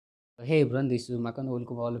Hey everyone, this is Makan.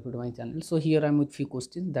 Welcome all of you to my channel. So here I am with few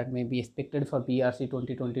questions that may be expected for BRC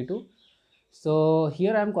 2022. So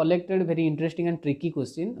here I am collected very interesting and tricky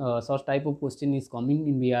question. Such type of question is coming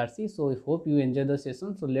in BRC. So I hope you enjoy the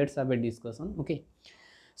session. So let's have a discussion. Okay.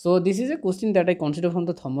 So this is a question that I consider from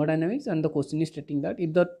the thermodynamics, and the question is stating that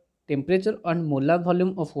if the temperature and molar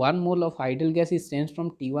volume of 1 mole of ideal gas is changed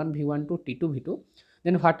from T1 V1 to T2 V2,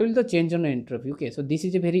 then what will the change on entropy? Okay, so this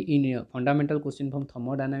is a very fundamental question from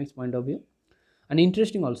thermodynamics point of view and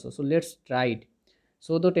interesting also. So let's try it.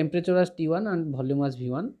 So the temperature was T1 and volume was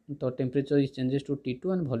V1. The temperature is changes to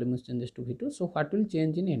T2 and volume is changes to V2. So what will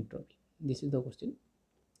change in entropy? This is the question.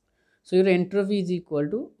 So your entropy is equal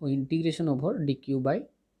to integration over dq by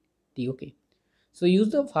T. Okay. So use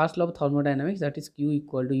the first law of thermodynamics, that is Q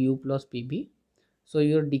equal to U plus PV. So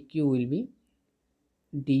your dq will be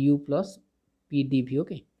du plus P dV.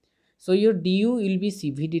 Okay. So your du will be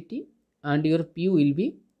Cv dt and your P will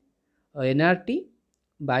be nRT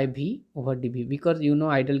by V over dV, because you know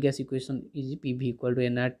ideal gas equation is PV equal to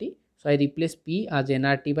nRT. So I replace P as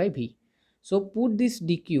nRT by V. So put this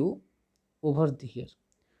dq over here.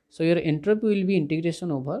 So your entropy will be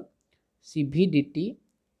integration over Cv dt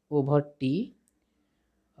over T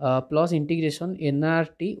plus integration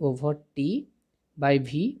nRT over T by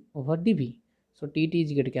V over dV. So T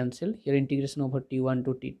is get cancelled here, integration over T1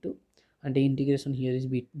 to T2, and the integration here is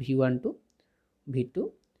V1 to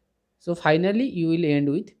V2. So finally you will end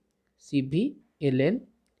with Cv ln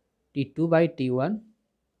T2 by T1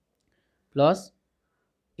 plus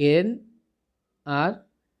nRT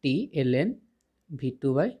ln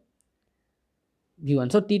V2 by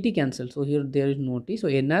V1. So Tt cancel. So here there is no T. So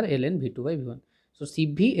nR ln V2 by V1. So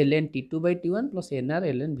Cv ln T2 by T1 plus nR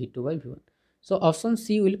ln V2 by V1. So option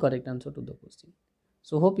C will correct answer to the question.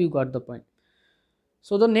 So hope you got the point.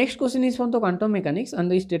 So the next question is from the quantum mechanics,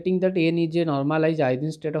 and is stating that n is a normalized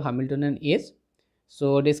eigenstate of Hamiltonian S.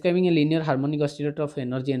 So describing a linear harmonic oscillator of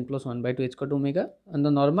energy n plus 1 by 2 h cut omega, and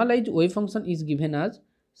the normalized wave function is given as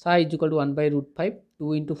psi is equal to 1 by root 5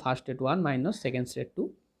 2 into first state 1 minus second state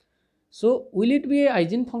 2. So will it be a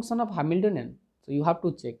eigenfunction of Hamiltonian? So you have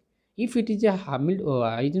to check. If it is a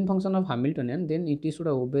eigenfunction of Hamiltonian, then it should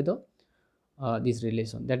obey the this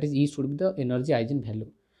relation, that is E should be the energy eigenvalue.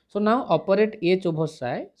 So now operate h over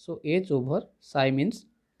psi. So h over psi means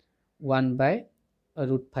 1 by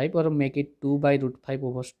root 5, or make it 2 by root 5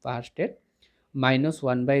 over first state minus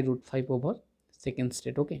 1 by root 5 over second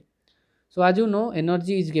state. Okay. So as you know,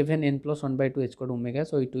 energy is given n plus 1 by 2 h cut omega.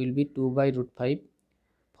 So it will be 2 by root 5.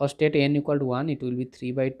 For state n equal to 1, it will be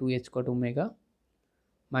 3 by 2 h cut omega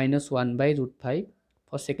minus 1 by root 5.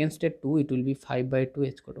 For second state 2, it will be 5 by 2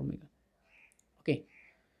 h cut omega. Okay.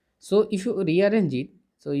 So if you rearrange it,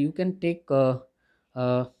 so you can take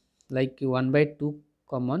like 1 by 2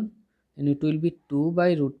 common, and it will be 2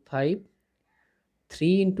 by root 5,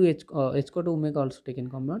 3 into h cut omega also taken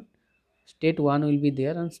common. State 1 will be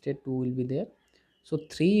there and state 2 will be there. So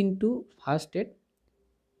 3 into first state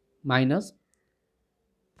minus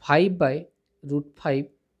 5 by root 5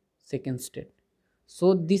 second state.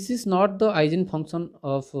 So this is not the eigenfunction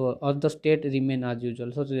of the state remain as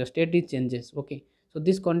usual. So the state is changes. Okay. So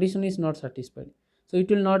this condition is not satisfied. So it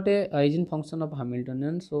will not a eigenfunction of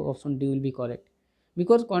Hamiltonian. So option D will be correct,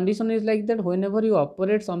 because condition is like that whenever you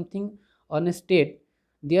operate something on a state,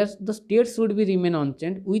 the state should be remain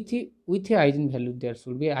unchanged with a eigenvalue. There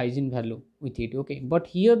should be a eigenvalue with it. Okay. But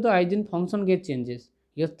here the eigenfunction get changes.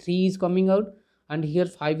 Here 3 is coming out and here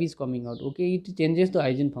 5 is coming out. Okay, it changes the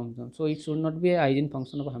eigenfunction, so it should not be a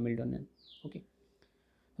eigenfunction of Hamiltonian. Okay.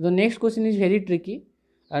 The next question is very tricky,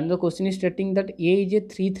 and the question is stating that A is a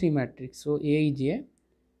 3-3 matrix. So A is a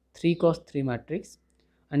 3 cos 3 matrix,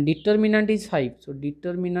 and determinant is 5. So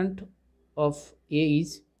determinant of A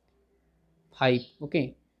is 5.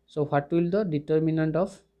 Okay. So what will the determinant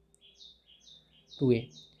of 2A?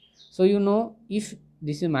 So you know, if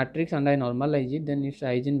this is matrix and I normalize it, then its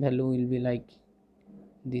eigenvalue will be like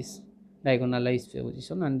this diagonalized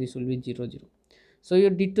position, and this will be 0 0. So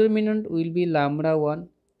your determinant will be lambda 1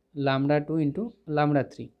 lambda 2 into lambda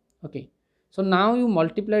 3. Okay. So now you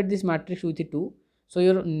multiply this matrix with 2. So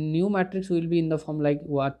your new matrix will be in the form like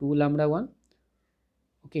 2 lambda 1.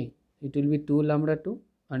 Okay. It will be 2 lambda 2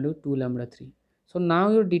 and 2 lambda 3. So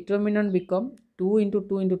now your determinant become 2 into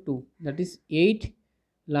 2 into 2, that is 8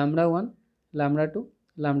 lambda 1 lambda 2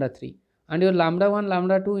 lambda 3, and your lambda 1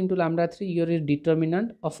 lambda 2 into lambda 3, your is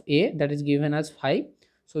determinant of A, that is given as 5.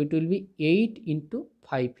 So it will be 8 into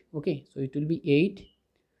 5. Okay. So it will be 8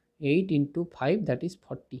 into 5, that is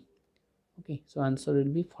 40. Okay. So answer will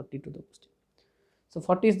be 40 to the question. So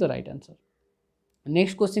 40 is the right answer.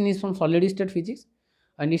 Next question is from solid state physics,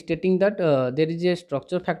 and is stating that there is a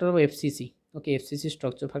structure factor of FCC. Okay, FCC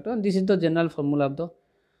structure factor, and this is the general formula of the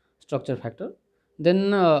structure factor.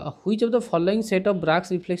 Then which of the following set of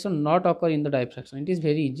Bragg's reflection not occur in the diffraction? It is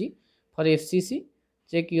very easy. For FCC,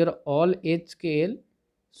 check your all HKL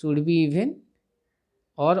should be even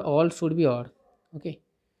or all should be odd. Okay,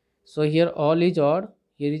 so here all is odd,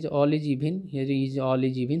 here is all is even, here is all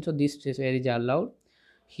is even, so this is allowed.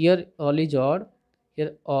 Here all is odd,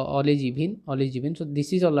 here all is even, all is even, so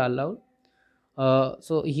this is all allowed.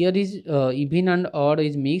 So here is even and odd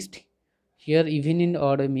is mixed, here even and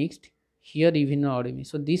odd is mixed, here even and odd is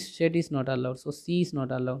mixed, so this set is not allowed, so C is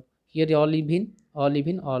not allowed. Here all even,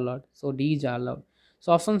 all odd, so D is allowed.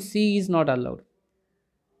 So option C is not allowed,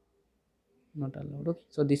 not allowed. Okay,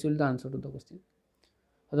 so this will be the answer to the question.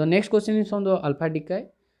 The next question is from the alpha decay,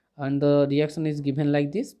 and the reaction is given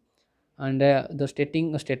like this, and the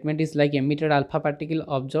statement is like emitted alpha particle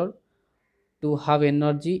observed to have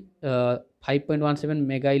energy 5.17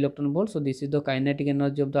 mega electron volt. So this is the kinetic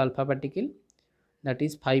energy of the alpha particle, that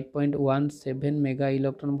is 5.17 mega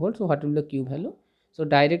electron volt. So what will be the Q value? So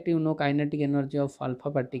direct you know kinetic energy of alpha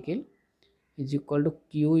particle is equal to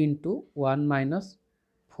Q into 1 minus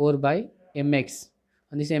 4 by mx,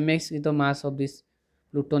 and this mx is the mass of this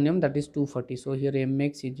plutonium, that is 240. So here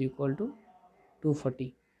mx is equal to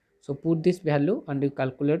 240. So put this value and you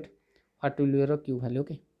calculate what will be your Q value.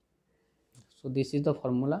 Okay, so this is the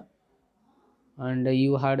formula, and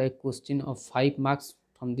you had a question of 5 marks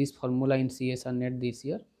from this formula in CSR net this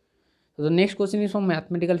year. So the next question is from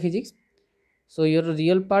mathematical physics. So your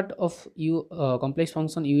real part of u complex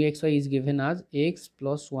function uxy is given as x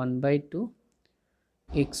plus 1 by 2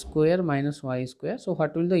 x square minus y square. So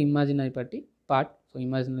what will the imaginary part? So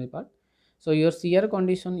imaginary part. So your CR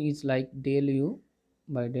condition is like del u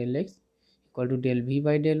by del x equal to del v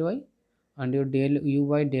by del y, and your del u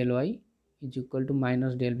by del y is equal to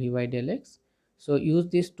minus del v by del x. So use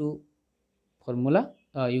these two formula,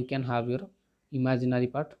 you can have your imaginary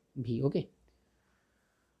part v. Okay,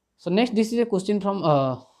 so next this is a question from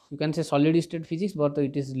you can say solid state physics, but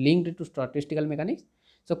it is linked to statistical mechanics.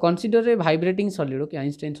 So consider a vibrating solid, okay,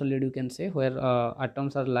 Einstein solid you can say, where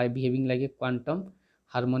atoms are behaving like a quantum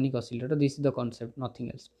harmonic oscillator. This is the concept,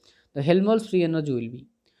 nothing else. The Helmholtz free energy will be,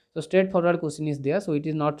 so straightforward question is there. So it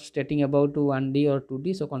is not stating about 1D or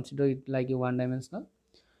 2D, so consider it like a one dimensional.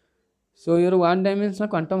 So your one dimensional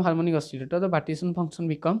quantum harmonic oscillator, the partition function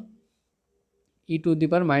become e to the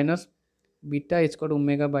power minus beta h squared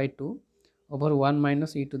omega by 2 over 1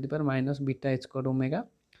 minus e to the power minus beta h squared omega.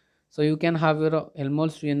 So you can have your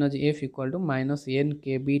Helmholtz free energy F equal to minus n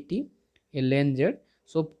kBT ln z.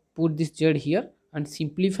 So put this z here and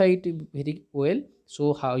simplify it very well,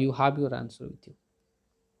 so how you have your answer with you.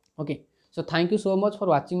 Okay, so thank you so much for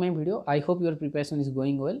watching my video. I hope your preparation is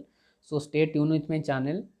going well. So stay tuned with my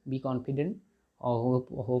channel, be confident. I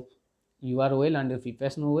hope you are well and your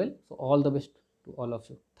preparation well. So all the best to all of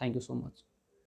you. Thank you so much.